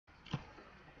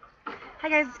Hi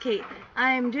guys, it's Kate.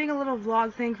 I'm doing a little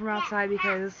vlog thing from outside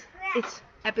because it's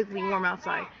epically warm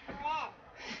outside.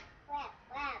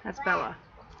 That's Bella.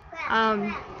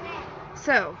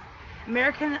 So,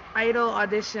 American Idol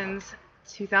auditions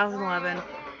 2011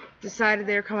 decided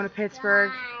they were coming to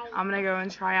Pittsburgh. I'm gonna go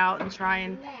and try out and try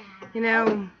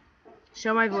and,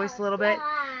 show my voice a little bit.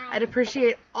 I'd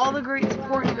appreciate all the great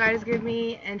support you guys give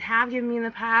me and have given me in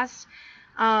the past.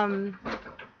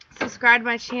 Subscribe to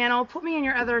my channel, put me in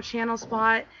your other channel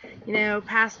spot,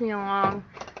 pass me along.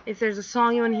 If there's a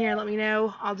song you want to hear, let me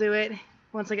know. I'll do it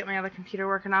once I get my other computer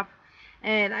working up.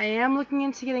 And I am looking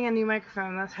into getting a new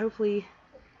microphone that's hopefully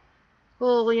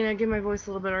will, give my voice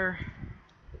a little bit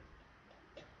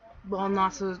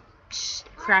not so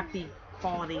crappy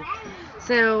quality.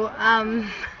 So,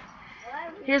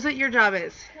 here's what your job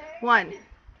is. 1,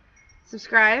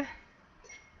 subscribe.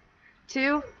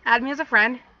 2, add me as a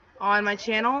friend on my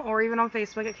channel or even on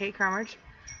Facebook at Kate Crummage.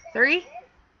 3,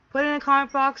 put in a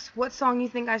comment box what song you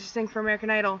think I should sing for American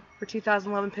Idol for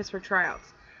 2011 Pittsburgh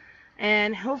tryouts.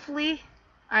 And hopefully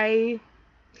I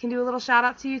can do a little shout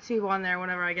out to YouTube on there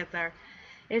whenever I get there.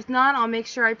 If not, I'll make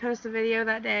sure I post a video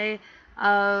that day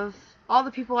of all the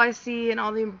people I see and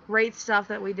all the great stuff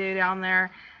that we do down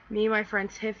there. Me, my friend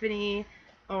Tiffany,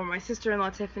 or my sister-in-law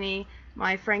Tiffany,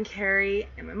 my friend Carrie,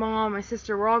 and my mom, my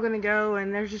sister, we're all going to go,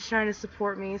 and they're just trying to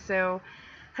support me. So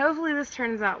hopefully this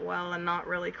turns out well and not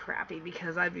really crappy,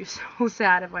 because I'd be so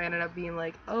sad if I ended up being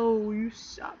like, oh, you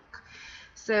suck.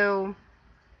 So,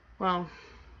 well,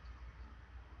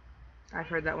 I've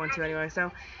heard that one too anyway.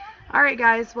 So, alright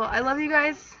guys, well, I love you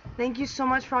guys. Thank you so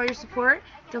much for all your support.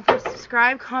 Don't forget to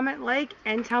subscribe, comment, like,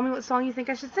 and tell me what song you think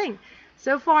I should sing.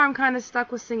 So far, I'm kind of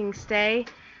stuck with singing Stay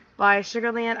by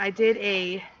Sugarland. I did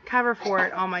a cover for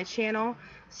it on my channel,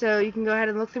 so you can go ahead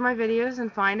and look through my videos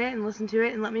and find it and listen to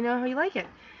it and let me know how you like it.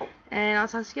 And I'll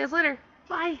talk to you guys later.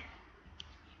 Bye.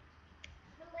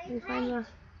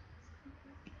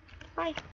 Bye.